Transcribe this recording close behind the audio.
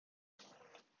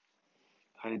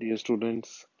Hi, dear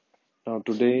students. Now,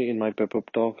 today in my pep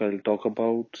up talk, I'll talk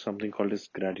about something called as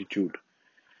gratitude.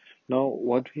 Now,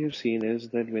 what we have seen is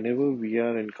that whenever we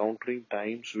are encountering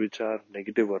times which are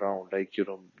negative around, like,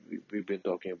 we've been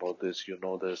talking about this,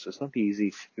 this, it's not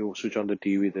easy. You switch on the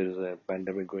TV, there is a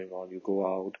pandemic going on, you go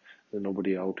out, there's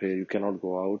nobody out here, you cannot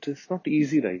go out. It's not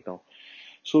easy right now.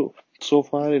 So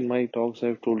far in my talks,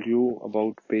 I've told you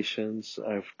about patience,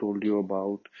 I've told you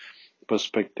about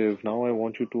perspective. Now, I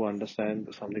want you to understand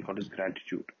something called as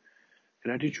gratitude.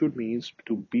 Gratitude means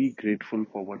to be grateful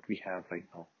for what we have right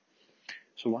now.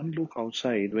 So when you look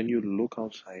outside, when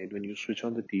you switch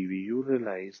on the TV, you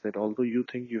realize that although you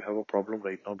think you have a problem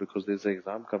right now because there's an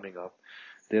exam coming up,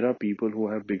 there are people who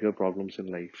have bigger problems in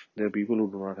life. There are people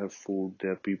who do not have food.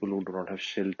 There are people who do not have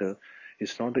shelter.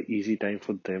 It's not an easy time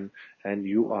for them, and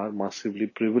you are massively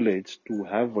privileged to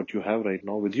have what you have right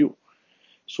now with you.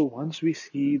 So once we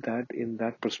see that in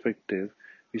that perspective,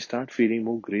 we start feeling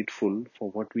more grateful for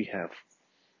what we have.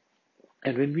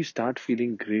 And when we start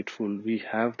feeling grateful, we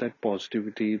have that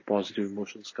positivity, positive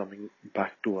emotions coming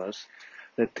back to us.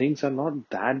 That things are not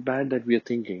that bad that we are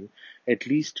thinking. At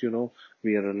least,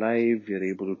 we are alive, we are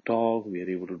able to talk, we are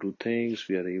able to do things,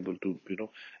 we are able to,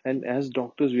 and as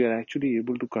doctors, we are actually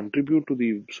able to contribute to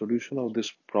the solution of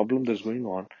this problem that's going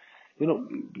on.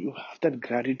 You have that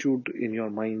gratitude in your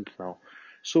mind now.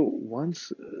 So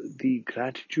once the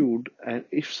gratitude, and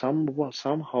if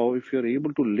somehow if you're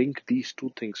able to link these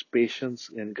two things, patience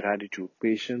and gratitude,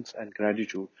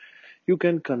 you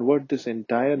can convert this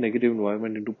entire negative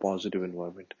environment into positive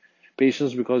environment.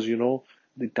 Patience, because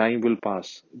the time will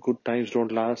pass. Good times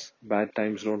don't last, bad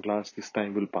times don't last. This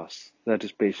time will pass. That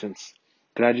is patience.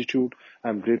 Gratitude,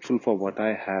 I'm grateful for what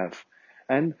I have.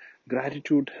 And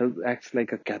gratitude acts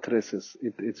like a catharsis.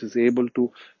 It is able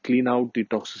to clean out the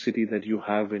toxicity that you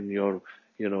have in your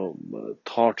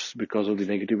thoughts because of the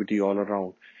negativity all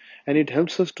around. And it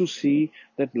helps us to see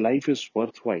that life is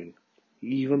worthwhile,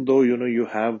 even though you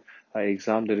have an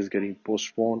exam that is getting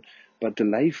postponed, but the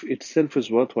life itself is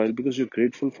worthwhile because you're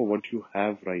grateful for what you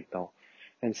have right now.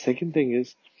 And second thing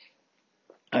is,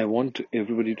 I want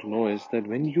everybody to know is that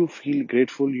when you feel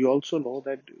grateful, you also know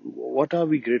that what are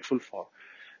we grateful for.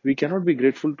 We cannot be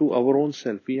grateful to our own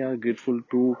self. We are grateful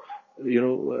to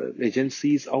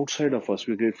agencies outside of us.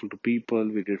 We're grateful to people,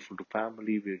 we're grateful to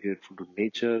family, we're grateful to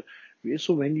nature.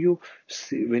 So when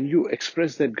you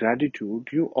express that gratitude,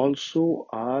 you also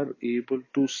are able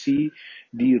to see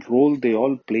the role they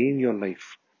all play in your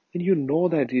life. And you know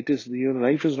that it is your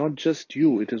life is not just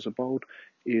you. It is about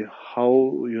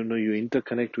how you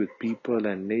interconnect with people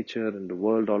and nature and the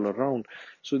world all around.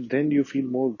 So then you feel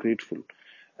more grateful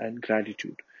and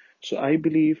gratitude. So I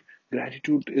believe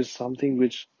gratitude is something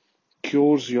which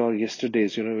cures your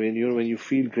yesterdays. When you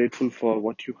feel grateful for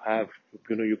what you have,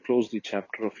 you close the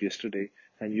chapter of yesterday,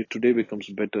 and you today becomes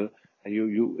better, and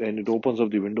and it opens up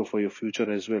the window for your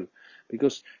future as well.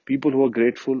 Because people who are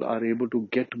grateful are able to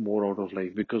get more out of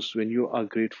life. Because when you are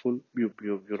grateful, you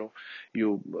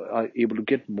are able to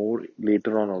get more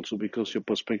later on also, because your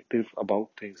perspective about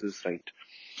things is right.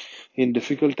 In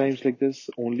difficult times like this,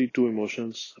 only two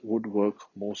emotions would work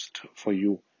most for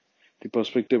you. The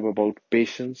perspective about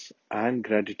patience and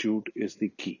gratitude is the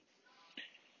key.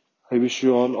 I wish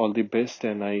you all the best,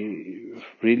 and I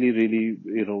really, really,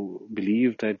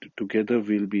 believe that together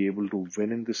we'll be able to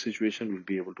win in this situation. We'll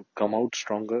be able to come out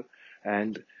stronger.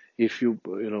 And if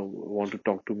want to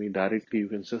talk to me directly, you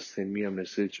can just send me a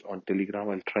message on Telegram.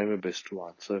 I'll try my best to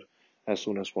answer as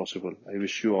soon as possible. I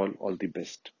wish you all the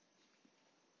best.